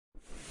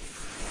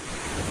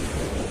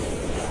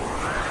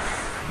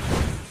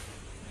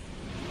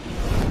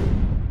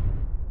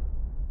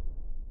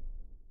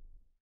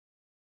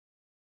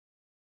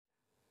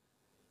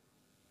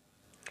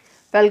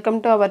Welcome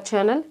to our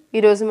channel.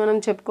 ఈరోజు మనం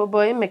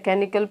చెప్పుకోబోయే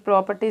మెకానికల్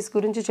ప్రాపర్టీస్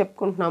గురించి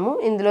చెప్పుకుంటున్నాము.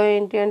 ఇందులో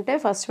ఏంటి అంటే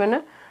ఫస్ట్ వన్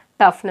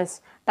టఫ్నెస్.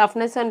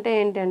 టఫ్నెస్ అంటే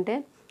ఏంటంటే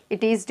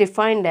it is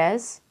defined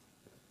as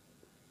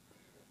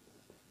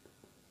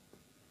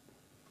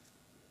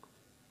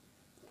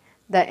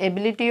the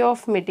ability of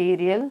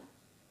material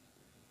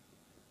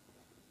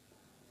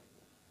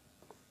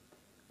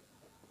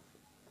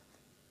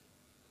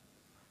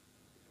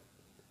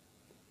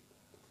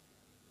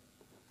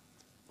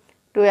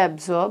to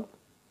absorb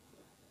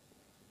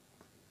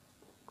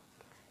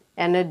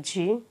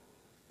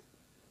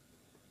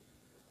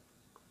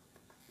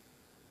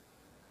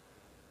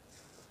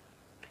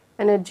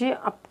energy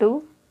up to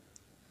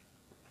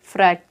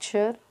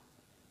fracture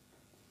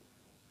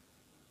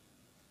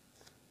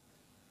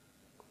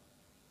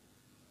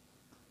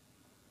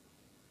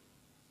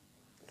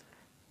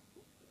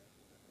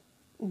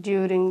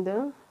during the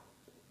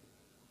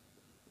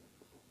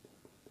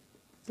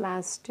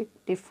plastic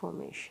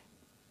deformation.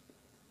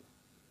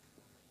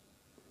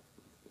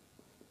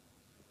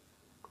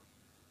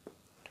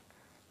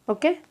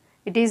 Okay,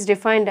 it is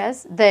defined as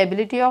the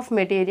ability of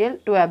material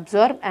to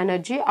absorb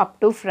energy up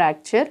to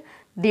fracture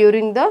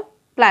during the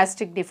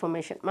plastic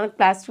deformation. మనకు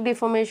plastic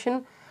deformation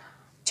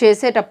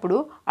చేసేటప్పుడు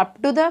up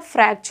to the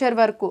fracture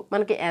వరకు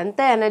మనకి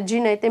ఎంత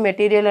ఎనర్జీని అయితే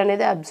material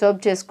అనేది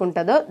observe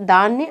చేసుకుంటుందో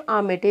దాన్ని ఆ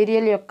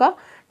మెటీరియల్ యొక్క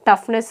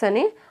టఫ్నెస్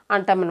అని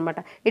అంటామన్నమాట.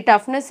 ఈ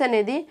టఫ్నెస్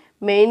అనేది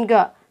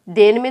మెయిన్గా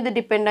దేని మీద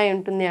డిపెండ్ అయి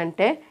ఉంటుంది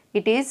అంటే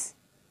it is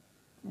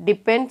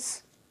depends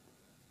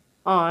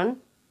on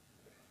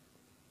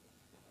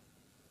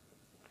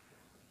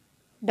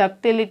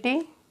ductility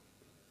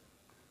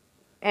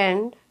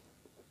and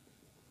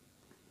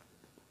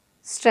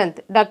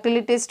strength.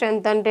 Ductility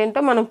strength అంటే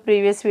ఏంటో మనం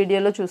ప్రీవియస్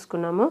వీడియోలో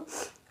చూసుకున్నాము.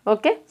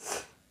 ఓకే,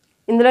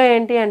 ఇందులో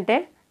ఏంటి అంటే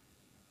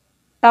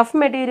tough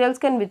materials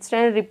can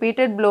withstand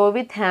repeated blow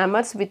with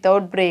hammers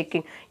without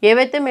breaking.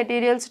 ఏవైతే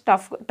మెటీరియల్స్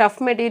టఫ్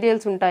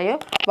మెటీరియల్స్ ఉంటాయో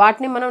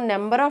వాటిని మనం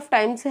నెంబర్ ఆఫ్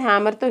టైమ్స్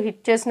హ్యామర్తో హిట్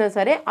చేసినా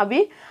సరే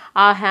అవి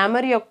ఆ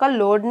హ్యామర్ యొక్క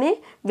లోడ్ని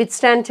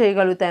విత్స్టాండ్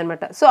చేయగలుగుతాయి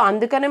అనమాట. సో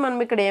అందుకనే మనం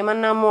ఇక్కడ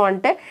ఏమన్నాము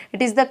అంటే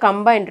it is the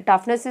combined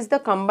toughness is the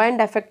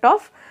combined effect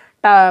of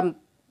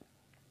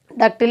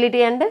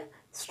ductility and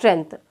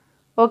strength.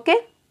 Okay,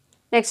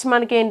 next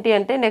మనకి ఏంటి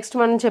అంటే నెక్స్ట్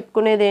మనం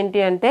చెప్పుకునేది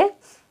ఏంటి అంటే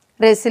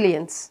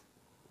రెసిలియన్స్.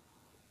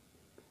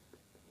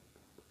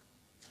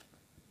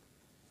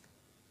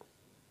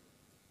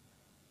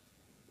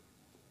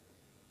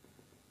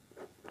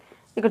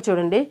 ఇక్కడ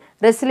చూడండి,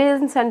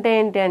 రెసిలియన్స్ అంటే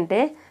ఏంటి అంటే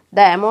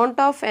the amount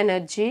of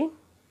energy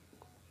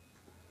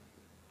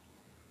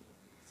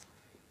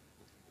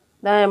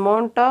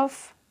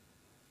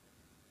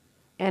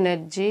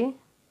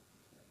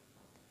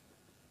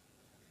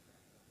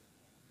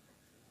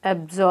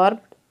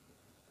absorbed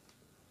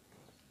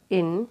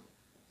in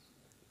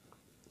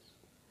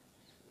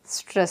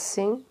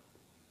stressing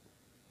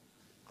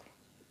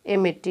a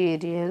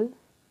material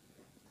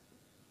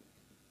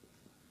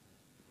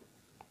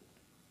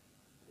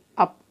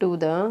up to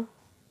the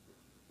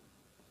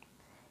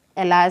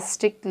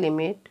elastic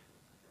limit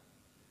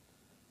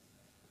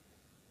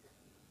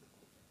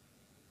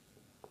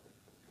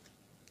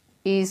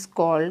is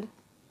called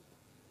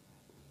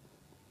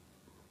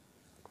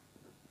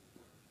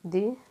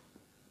the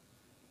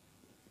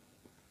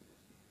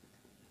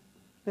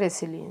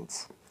resilience.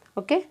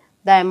 Okay,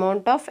 the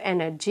amount of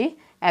energy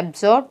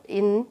absorbed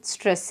in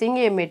stressing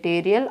a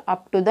material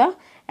up to the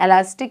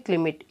elastic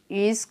limit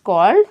is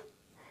called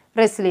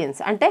resilience.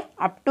 అంటే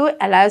up to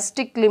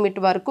elastic limit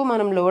వరకు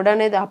మనం load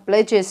అనేది apply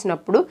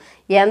చేసినప్పుడు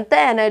ఎంత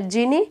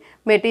ఎనర్జీని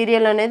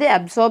material అనేది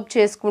absorb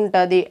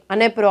చేసుకుంటుంది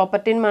అనే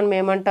ప్రాపర్టీని మనం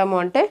ఏమంటాము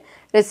అంటే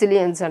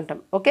రెసిలియన్స్ అంటాం.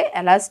 ఓకే,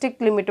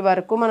 ఎలాస్టిక్ లిమిట్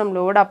వరకు మనం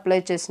లోడ్ అప్లై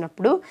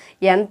చేసినప్పుడు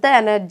ఎంత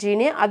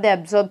ఎనర్జీని అది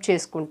అబ్జార్బ్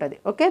చేసుకుంటుంది.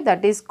 Okay,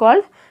 that is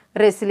called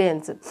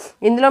resilience.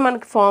 ఇందులో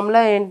మనకి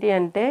ఫార్ములా ఏంటి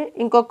అంటే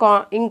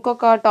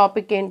ఇంకొక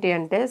టాపిక్ ఏంటి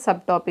అంటే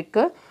sub topic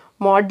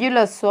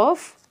modulus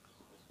of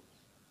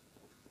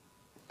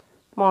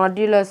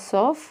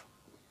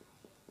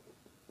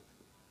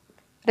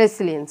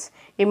resilience.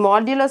 ఈ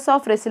మాడ్యులస్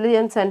ఆఫ్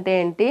రెసిలియన్స్ అంటే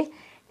ఏంటి,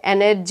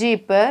 ఎనర్జీ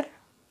పర్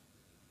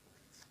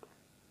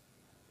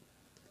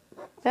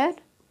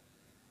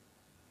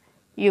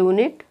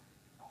యూనిట్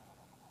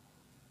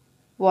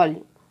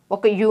వాల్యూమ్.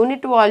 ఒక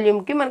యూనిట్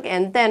వాల్యూమ్కి మనకి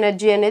ఎంత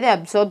ఎనర్జీ అనేది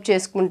అబ్జర్వ్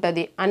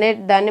చేసుకుంటుంది అనే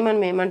దాన్ని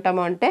మనం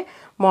ఏమంటాము అంటే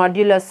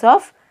మాడ్యులస్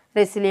ఆఫ్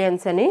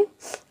రెసిలియన్స్ అని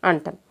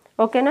అంటాం.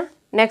 ఓకేనా,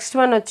 నెక్స్ట్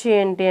వన్ వచ్చి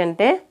ఏంటి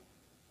అంటే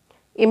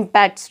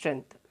ఇంపాక్ట్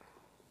స్ట్రెంగ్త్.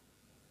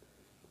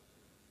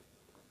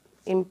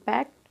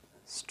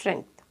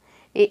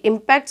 ఈ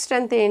ఇంపాక్ట్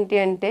స్ట్రెంగ్త్ ఏంటి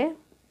అంటే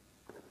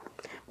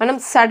మనం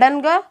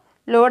సడన్గా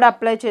లోడ్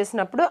అప్లై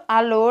చేసినప్పుడు ఆ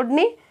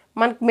లోడ్ని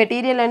మనకు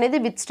మెటీరియల్ అనేది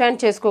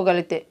విత్స్టాండ్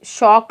చేసుకోగలిగితే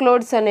షాక్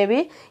లోడ్స్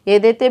అనేవి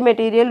ఏదైతే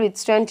మెటీరియల్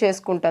విత్స్టాండ్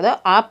చేసుకుంటుందో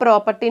ఆ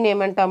ప్రాపర్టీని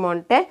ఏమంటాము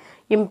అంటే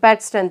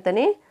ఇంపాక్ట్ స్ట్రెంగ్త్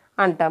అని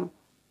అంటాం.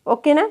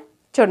 ఓకేనా,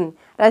 చూడండి,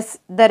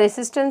 the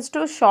resistance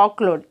to shock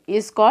load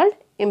is called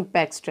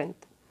impact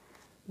strength.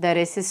 The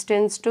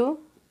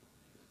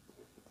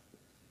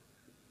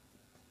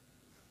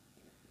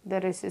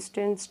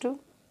resistance to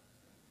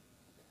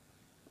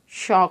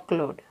shock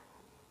load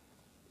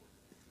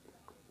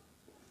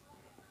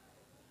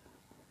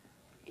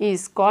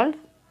is called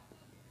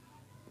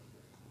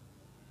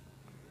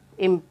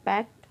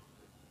impact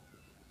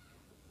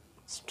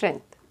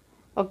strength.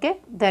 Okay,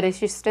 the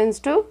resistance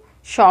to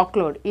shock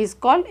load is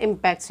called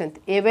impact strength.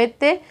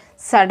 ఏవైతే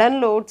sudden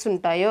loads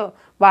ఉంటాయో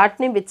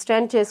వాటిని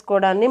withstand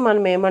చేసుకోవడాన్ని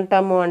మనం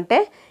ఏమంటాము అంటే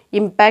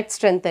impact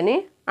strength అని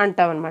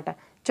అంటాం అనమాట.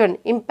 చూడండి,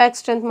 ఇంపాక్ట్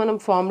స్ట్రెంత్ మనం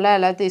ఫార్ములా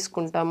ఎలా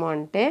తీసుకుంటాము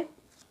అంటే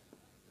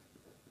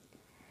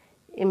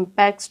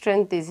impact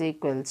strength is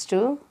equals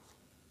to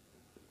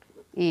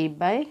E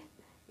by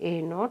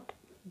A naught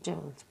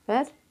joules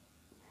per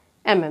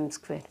mm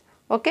square.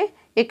 Okay,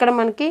 ఇక్కడ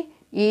మనకి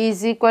E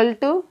is equal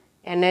to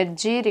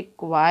energy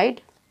required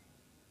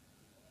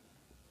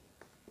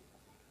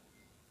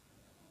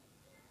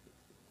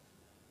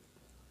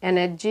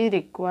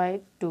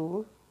to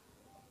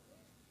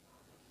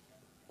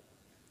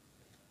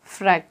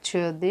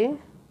fracture the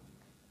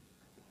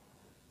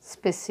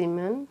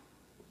specimen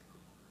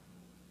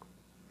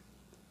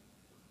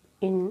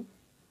in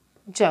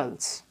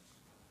joules.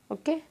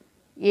 Okay,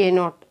 A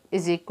naught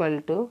is equal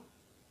to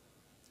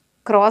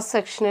cross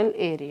sectional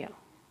area.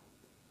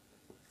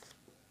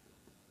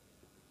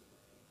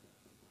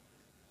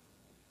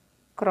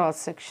 Cross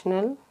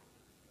sectional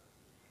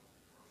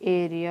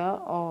area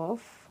of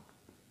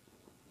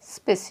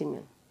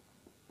specimen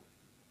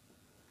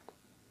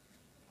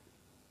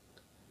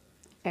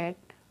at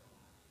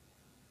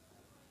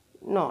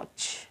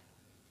notch.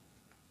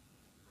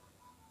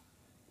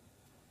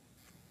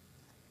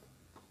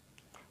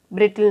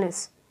 Brittleness,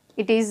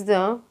 it is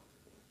the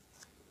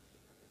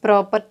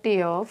property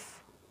of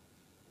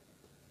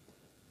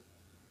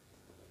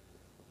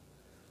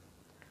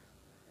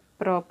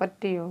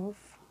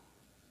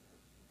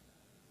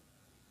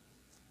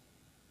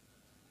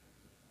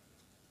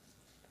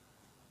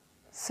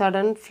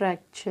sudden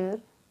fracture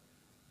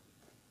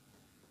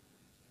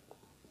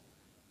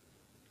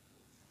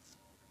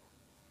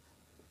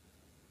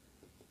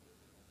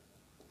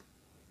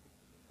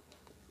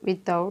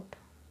without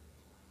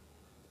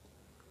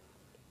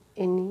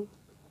any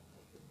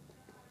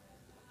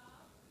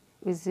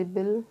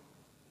visible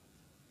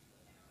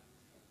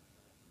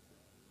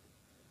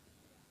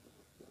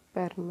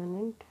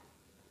permanent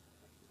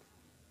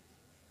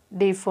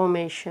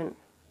deformation.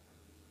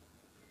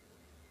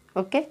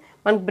 Okay,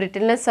 మనకు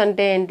brittleness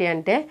అంటే ఏంటి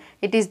అంటే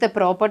it is the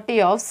property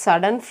of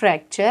sudden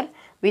fracture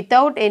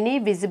without any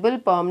visible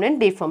permanent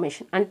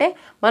deformation. అంటే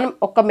మనం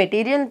ఒక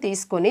material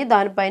తీసుకొని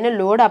దానిపైన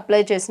load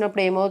apply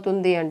చేసినప్పుడు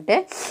ఏమవుతుంది అంటే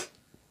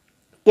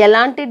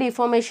ఎలాంటి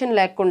డిఫార్మేషన్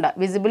లేకుండా,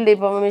 విజిబుల్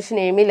డిఫార్మేషన్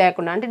ఏమీ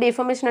లేకుండా, అంటే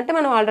డిఫార్మేషన్ అంటే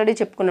మనం ఆల్రెడీ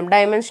చెప్పుకున్నాం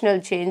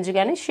డైమెన్షనల్ చేంజ్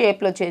కానీ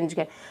షేప్లో చేంజ్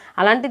కానీ,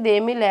 అలాంటిది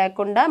ఏమీ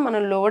లేకుండా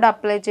మనం లోడ్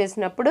అప్లై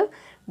చేసినప్పుడు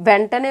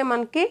వెంటనే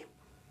మనకి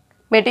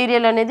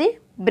మెటీరియల్ అనేది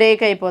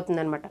బ్రేక్ అయిపోతుంది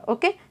అనమాట.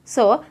 Okay,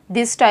 so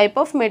this type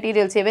of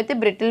materials ఏవైతే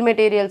బ్రిటిల్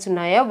మెటీరియల్స్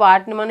ఉన్నాయో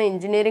వాటిని మనం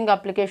ఇంజనీరింగ్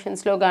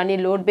అప్లికేషన్స్లో కానీ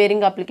లోడ్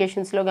బేరింగ్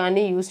అప్లికేషన్స్లో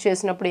కానీ యూజ్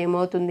చేసినప్పుడు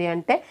ఏమవుతుంది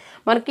అంటే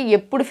మనకి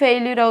ఎప్పుడు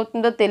ఫెయిల్యూర్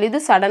అవుతుందో తెలీదు,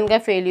 సడన్గా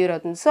ఫెయిల్యూర్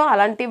అవుతుంది. సో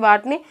అలాంటి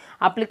వాటిని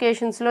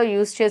అప్లికేషన్స్లో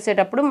యూజ్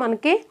చేసేటప్పుడు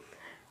మనకి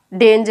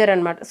డేంజర్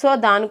అనమాట. సో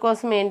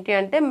దానికోసం ఏంటి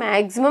అంటే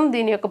మ్యాక్సిమం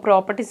దీని యొక్క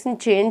ప్రాపర్టీస్ని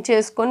చేంజ్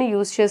చేసుకొని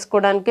యూజ్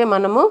చేసుకోవడానికే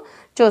మనము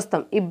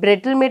చూస్తాం. ఈ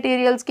బ్రిటిల్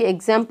మెటీరియల్స్కి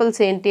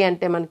ఎగ్జాంపుల్స్ ఏంటి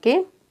అంటే మనకి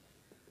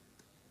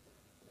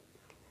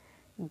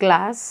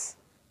గ్లాస్,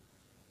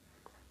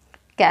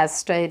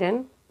 క్యాస్ట్ ఐరన్,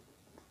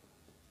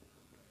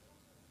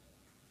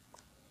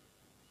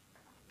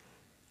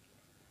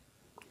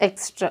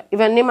 ఎక్స్ట్రా,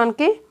 ఇవన్నీ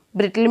మనకి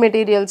బ్రిటిల్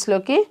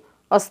మెటీరియల్స్లోకి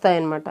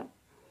వస్తాయన్నమాట.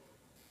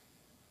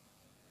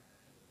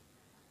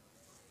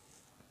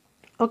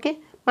 ఓకే,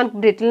 మనకి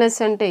బ్రిటిల్నెస్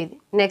అంటే ఇది.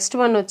 నెక్స్ట్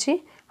వన్ వచ్చి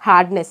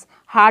హార్డ్నెస్.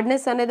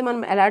 హార్డ్నెస్ అనేది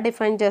మనం ఎలా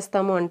డిఫైన్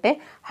చేస్తాము అంటే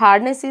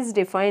hardness is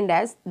defined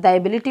as the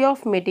ability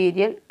of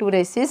material to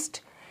resist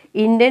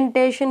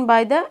indentation by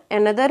the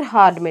another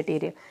hard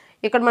material.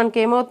 ఇక్కడ మనకి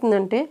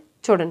ఏమవుతుందంటే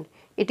చూడండి,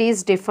 it is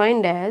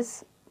defined as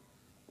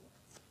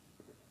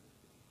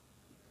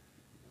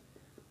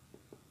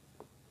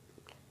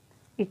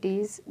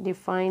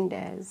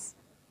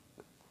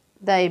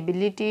the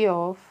ability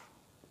of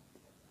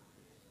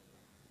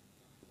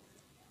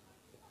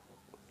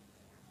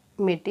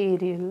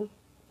material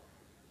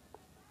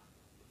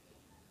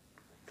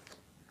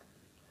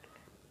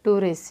to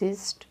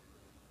resist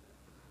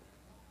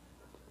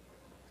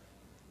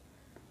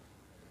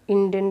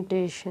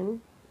indentation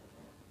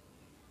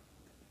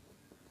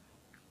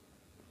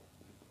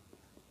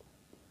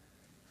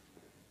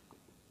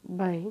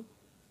by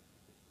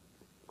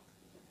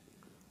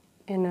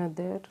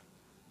another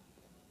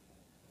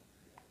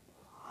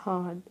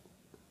hard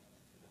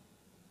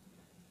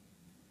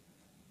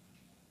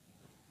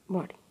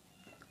body.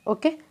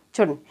 Okay,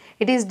 చూడండి,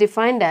 it is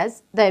defined as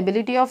the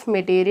ability of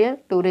material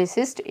to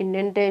resist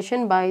indentation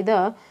by the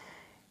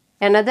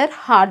another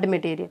hard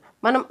material.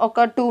 మనం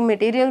ఒక 2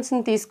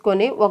 మెటీరియల్స్ని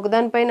తీసుకొని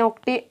ఒకదానిపైన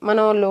ఒకటి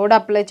మనం load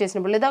apply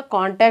చేసినప్పుడు లేదా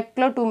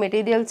కాంటాక్ట్లో 2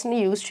 మెటీరియల్స్ని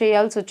use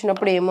చేయాల్సి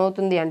వచ్చినప్పుడు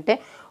ఏమవుతుంది అంటే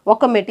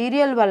ఒక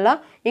మెటీరియల్ వల్ల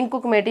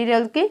ఇంకొక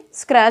మెటీరియల్కి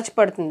స్క్రాచ్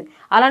పడుతుంది.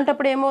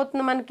 అలాంటప్పుడు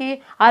ఏమవుతుంది మనకి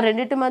ఆ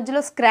రెండింటి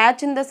మధ్యలో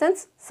scratch in the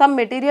sense some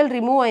material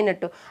remove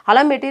అయినట్టు.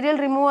 అలా మెటీరియల్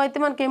రిమూవ్ అయితే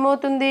మనకి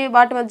ఏమవుతుంది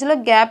వాటి మధ్యలో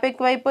గ్యాప్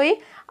ఎక్కువైపోయి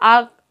ఆ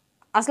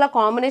అసలు ఆ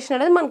కాంబినేషన్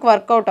అనేది మనకు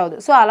వర్కౌట్ అవ్వదు.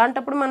 సో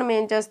అలాంటప్పుడు మనం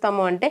ఏం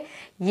చేస్తాము అంటే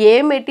ఏ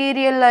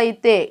మెటీరియల్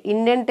అయితే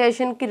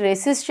ఇండెంటేషన్కి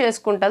రెసిస్ట్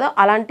చేసుకుంటుందో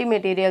అలాంటి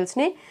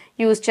మెటీరియల్స్ని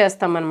యూజ్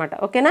చేస్తామన్నమాట.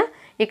 ఓకేనా.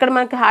 ఇక్కడ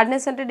మనకి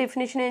హార్డ్నెస్ అంటే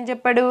డెఫినేషన్ ఏం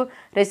చెప్పాడు,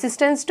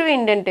 రెసిస్టెన్స్ టు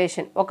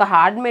ఇండెంటేషన్. ఒక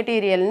హార్డ్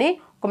మెటీరియల్ని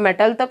ఒక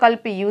మెటల్తో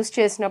కలిపి యూజ్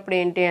చేసినప్పుడు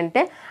ఏంటి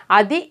అంటే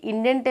అది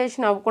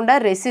ఇండెంటేషన్ అవ్వకుండా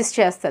రెసిస్ట్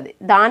చేస్తుంది.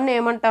 దాన్ని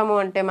ఏమంటాము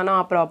అంటే మనం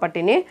ఆ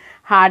ప్రాపర్టీని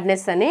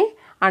హార్డ్నెస్ అని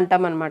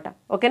అంటామన్నమాట.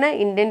 ఓకేనా.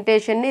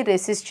 ఇండెంటేషన్ని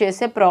రెసిస్ట్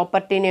చేసే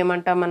ప్రాపర్టీని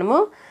ఏమంటాం మనము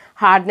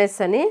హార్డ్నెస్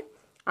అని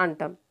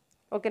అంటాం.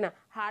 ఓకేనా.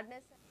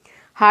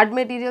 హార్డ్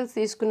మెటీరియల్స్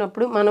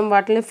తీసుకున్నప్పుడు మనం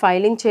వాటిని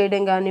ఫైలింగ్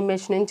చేయడం కానీ,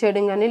 మెషినింగ్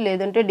చేయడం కానీ,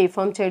 లేదంటే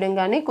డిఫార్మ్ చేయడం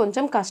కానీ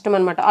కొంచెం కష్టం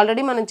అనమాట.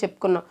 ఆల్రెడీ మనం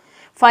చెప్పుకున్నాం.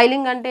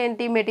 ఫైలింగ్ అంటే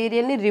ఏంటి,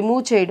 మెటీరియల్ని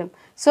రిమూవ్ చేయడం.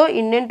 సో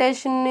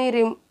ఇండెంటేషన్ని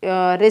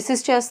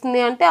రెసిస్ట్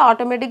చేస్తుంది అంటే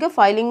ఆటోమేటిక్గా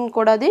ఫైలింగ్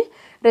కూడా అది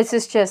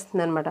రెసిస్ట్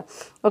చేస్తుంది అనమాట.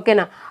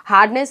 ఓకేనా.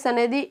 హార్డ్నెస్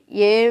అనేది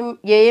ఏ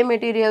ఏ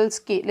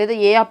మెటీరియల్స్కి లేదా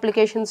ఏ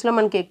అప్లికేషన్స్లో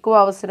మనకి ఎక్కువ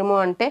అవసరము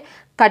అంటే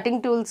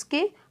కటింగ్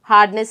టూల్స్కి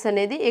హార్డ్నెస్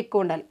అనేది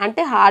ఎక్కువ ఉండాలి.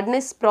 అంటే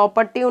హార్డ్నెస్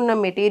ప్రాపర్టీ ఉన్న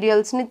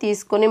మెటీరియల్స్ని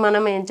తీసుకొని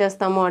మనం ఏం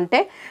చేస్తాము అంటే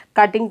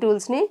కటింగ్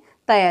టూల్స్ని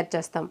తయారు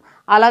చేస్తాం.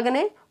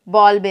 అలాగనే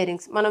బాల్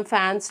బేరింగ్స్ మనం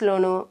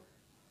ఫ్యాన్స్లోను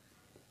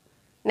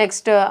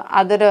నెక్స్ట్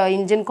అదర్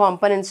ఇంజిన్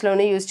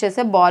కాంపోనెంట్స్లోనే యూజ్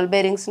చేసే బాల్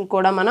బేరింగ్స్ని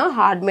కూడా మనం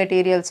హార్డ్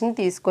మెటీరియల్స్ని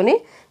తీసుకొని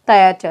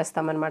తయారు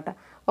చేస్తామన్నమాట.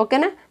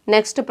 ఓకేనా.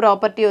 నెక్స్ట్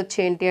ప్రాపర్టీ వచ్చి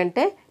ఏంటి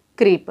అంటే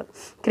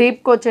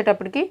క్రీప్కి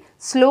వచ్చేటప్పటికి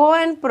స్లో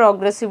అండ్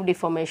ప్రోగ్రెసివ్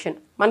డిఫార్మేషన్.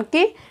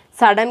 మనకి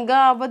సడన్గా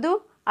అవ్వదు,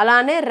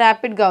 అలానే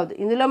ర్యాపిడ్గా అవ్వదు.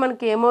 ఇందులో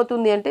మనకి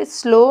ఏమవుతుంది అంటే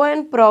slow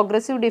and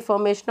progressive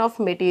deformation of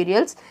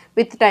materials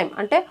with time.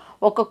 అంటే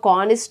ఒక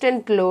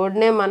కాన్స్టెంట్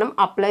లోడ్నే మనం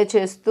అప్లై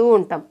చేస్తూ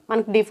ఉంటాం.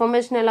 మనకి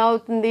డిఫార్మేషన్ ఎలా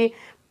అవుతుంది,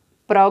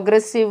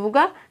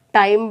 ప్రోగ్రెసివ్గా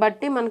టైం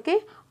బట్టి మనకి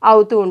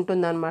అవుతూ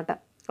ఉంటుంది అనమాట.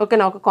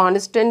 ఓకేనా. ఒక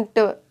కాన్స్టెంట్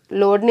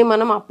లోడ్ని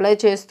మనం అప్లై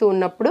చేస్తూ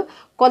ఉన్నప్పుడు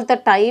కొంత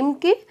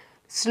టైంకి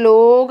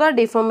స్లోగా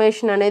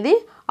డిఫార్మేషన్ అనేది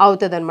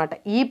అవుతుంది అనమాట.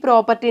 ఈ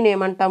ప్రాపర్టీని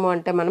ఏమంటాము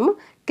అంటే మనము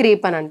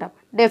క్రీప్ అని అంటాం.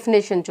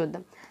 డెఫినేషన్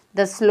చూద్దాం.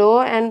 The slow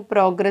and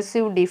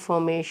progressive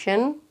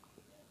deformation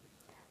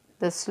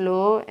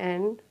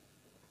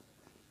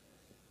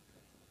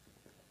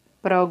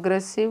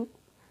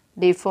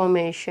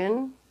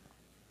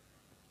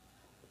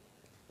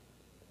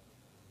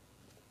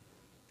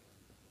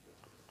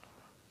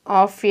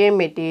of a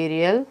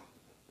material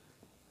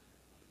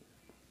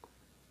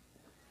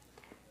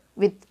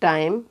with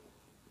time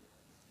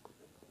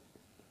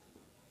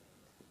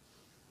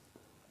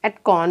at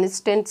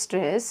constant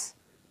stress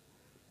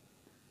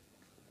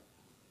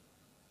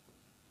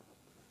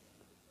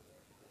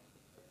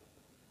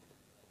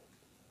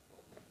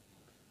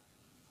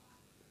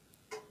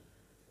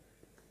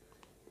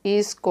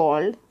is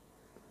called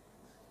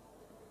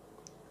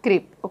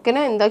creep.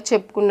 ఓకేనా. ఇందాక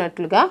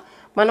చెప్పుకున్నట్లుగా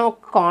మనం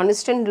ఒక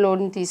కాన్స్టెంట్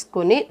లోడ్ని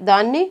తీసుకొని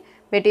దాన్ని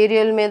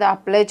మెటీరియల్ మీద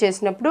అప్లై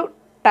చేసినప్పుడు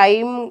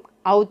టైం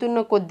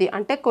అవుతున్న కొద్దీ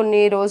అంటే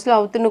కొన్ని రోజులు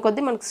అవుతున్న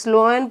కొద్దీ మనకు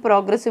స్లో అండ్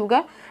ప్రోగ్రెసివ్గా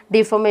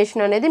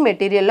డిఫార్మేషన్ అనేది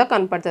మెటీరియల్లో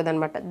కనపడుతుంది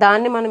అనమాట.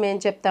 దాన్ని మనం ఏం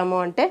చెప్తాము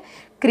అంటే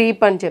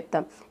క్రీప్ అని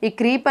చెప్తాం. ఈ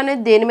క్రీప్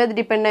అనేది దేని మీద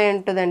డిపెండ్ అయి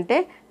ఉంటుందంటే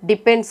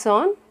డిపెండ్స్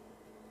ఆన్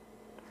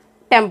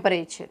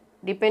టెంపరేచర్.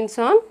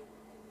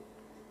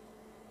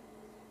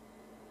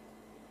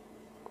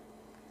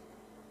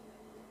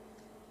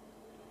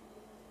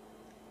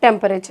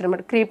 టెంపరేచర్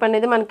అన్నమాట. క్రీప్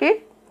అనేది మనకి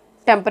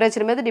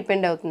టెంపరేచర్ మీద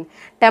డిపెండ్ అవుతుంది.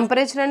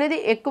 టెంపరేచర్ అనేది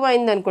ఎక్కువ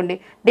అయిందనుకోండి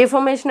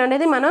డిఫార్మేషన్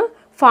అనేది మనం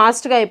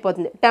ఫాస్ట్గా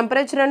అయిపోతుంది.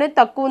 టెంపరేచర్ అనేది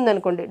తక్కువ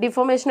ఉందనుకోండి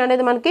డిఫార్మేషన్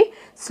అనేది మనకి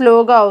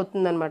స్లోగా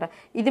అవుతుంది అనమాట.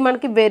 ఇది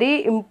మనకి వెరీ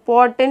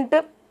ఇంపార్టెంట్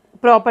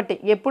ప్రాపర్టీ.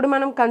 ఎప్పుడు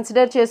మనం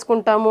కన్సిడర్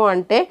చేసుకుంటాము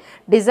అంటే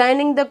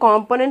designing the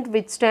component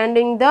with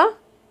standing the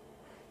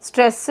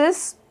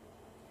stresses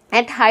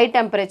at high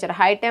temperature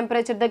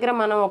దగ్గర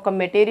మనం ఒక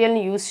మెటీరియల్ని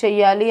యూజ్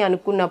చేయాలి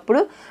అనుకున్నప్పుడు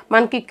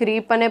మనకి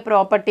క్రీప్ అనే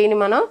ప్రాపర్టీని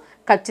మనం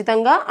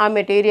ఖచ్చితంగా ఆ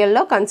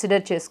మెటీరియల్లో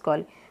కన్సిడర్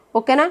చేసుకోవాలి.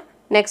 ఓకేనా.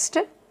 నెక్స్ట్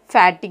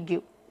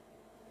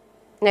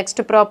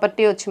నెక్స్ట్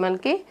ప్రాపర్టీ వచ్చి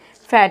మనకి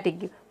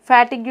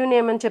ఫ్యాటిగ్యూని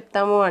ఏమని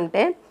చెప్తాము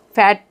అంటే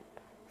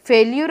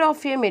failure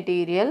of A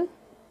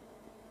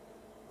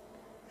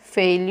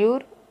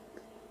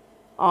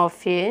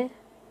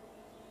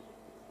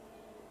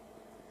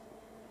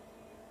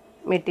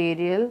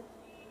material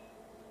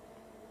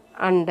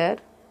under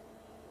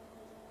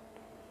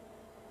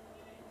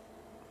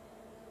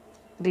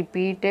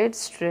repeated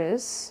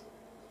stress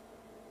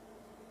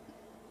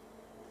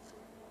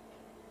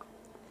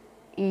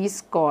is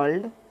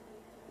called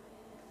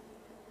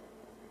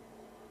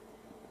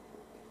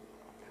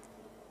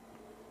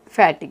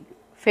fatigue.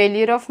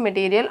 Failure of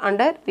material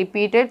under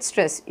repeated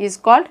stress is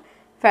called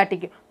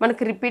fatigue.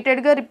 మనకి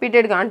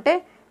రిపీటెడ్గా అంటే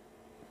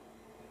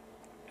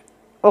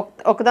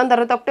ఒకదాని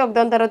తర్వాత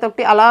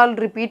ఒకటి అలా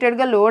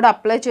రిపీటెడ్గా లోడ్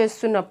అప్లై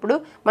చేస్తున్నప్పుడు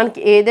మనకి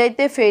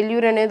ఏదైతే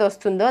ఫెయిల్యూర్ అనేది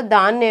వస్తుందో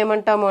దాన్ని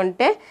ఏమంటాము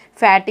అంటే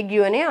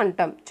ఫ్యాటిగ్యూ అని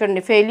అంటాం.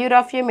 చూడండి, failure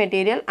of A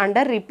material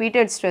under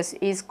repeated stress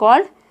is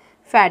called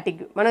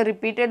fatigue. మనం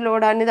రిపీటెడ్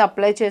లోడ్ అనేది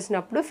అప్లై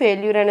చేసినప్పుడు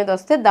ఫెయిల్యూర్ అనేది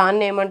వస్తే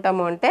దాన్ని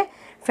ఏమంటాము అంటే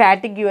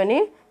ఫ్యాటిగ్యూ అని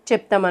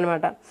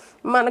చెప్తామన్నమాట.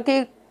 మనకి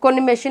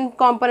కొన్ని మెషిన్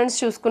కాంపోనెంట్స్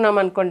చూసుకున్నాం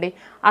అనుకోండి,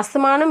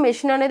 అస్తమానం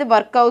మెషిన్ అనేది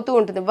వర్క్ అవుతూ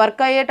ఉంటుంది.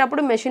 వర్క్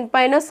అయ్యేటప్పుడు మెషిన్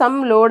పైన సమ్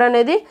లోడ్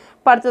అనేది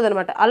పడుతుంది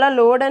అనమాట. అలా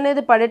లోడ్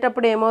అనేది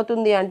పడేటప్పుడు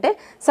ఏమవుతుంది అంటే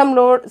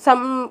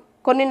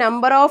కొన్ని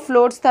నెంబర్ ఆఫ్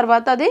లోడ్స్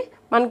తర్వాత అది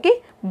మనకి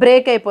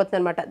బ్రేక్ అయిపోతుంది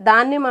అనమాట.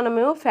 దాన్ని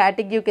మనము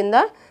ఫ్యాటిగ్యూ కింద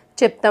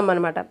చెప్తాం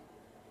అనమాట.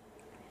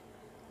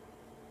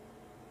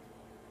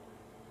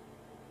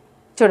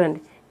 చూడండి,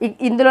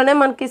 ఇందులోనే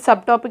మనకి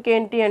సబ్ టాపిక్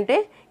ఏంటి అంటే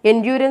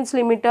endurance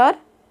limit or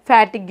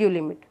fatigue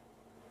limit.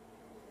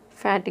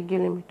 Fatigue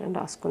limit అని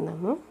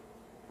రాసుకుందాము.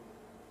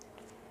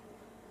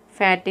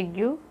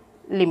 Fatigue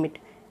limit.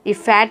 ఈ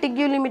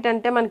ఫ్యాటిగ్యూ లిమిట్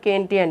అంటే మనకి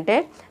ఏంటి అంటే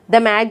the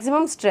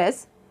maximum stress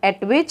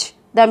at which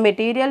the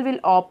material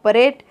will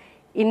operate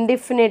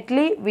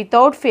indefinitely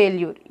without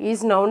failure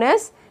is noun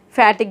as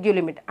fatigue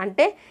limit.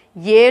 అంటే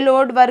ఏ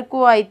లోడ్ వరకు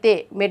అయితే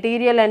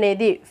మెటీరియల్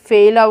అనేది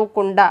ఫెయిల్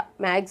అవ్వకుండా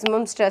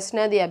మ్యాక్సిమం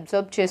స్ట్రెస్ని అది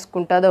అబ్జర్వ్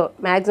చేసుకుంటుందో,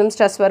 మ్యాక్సిమం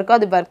స్ట్రెస్ వరకు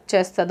అది వర్క్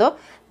చేస్తుందో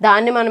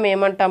దాన్ని మనం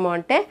ఏమంటాము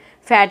అంటే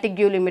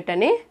ఫ్యాటిగ్యూ లిమిట్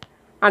అని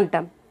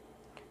అంటాం.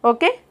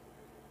 Okay.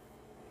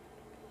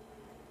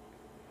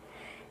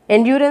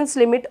 Endurance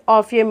limit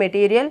of A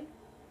material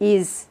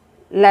is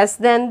less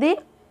than the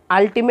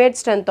ultimate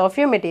strength of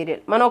A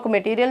material. మనం ఒక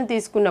మెటీరియల్ని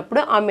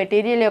తీసుకున్నప్పుడు ఆ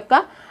మెటీరియల్ యొక్క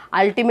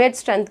అల్టిమేట్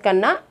స్ట్రెంగ్త్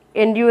కన్నా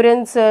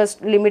ఎండ్యూరెన్స్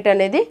లిమిట్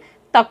అనేది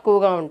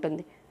తక్కువగా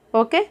ఉంటుంది.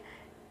 ఓకే.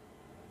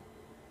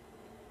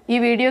 ఈ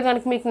వీడియో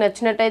కనుక మీకు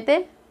నచ్చినట్టయితే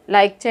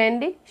లైక్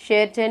చేయండి,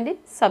 షేర్ చేయండి,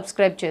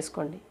 సబ్స్క్రైబ్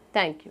చేసుకోండి.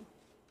 Thank you.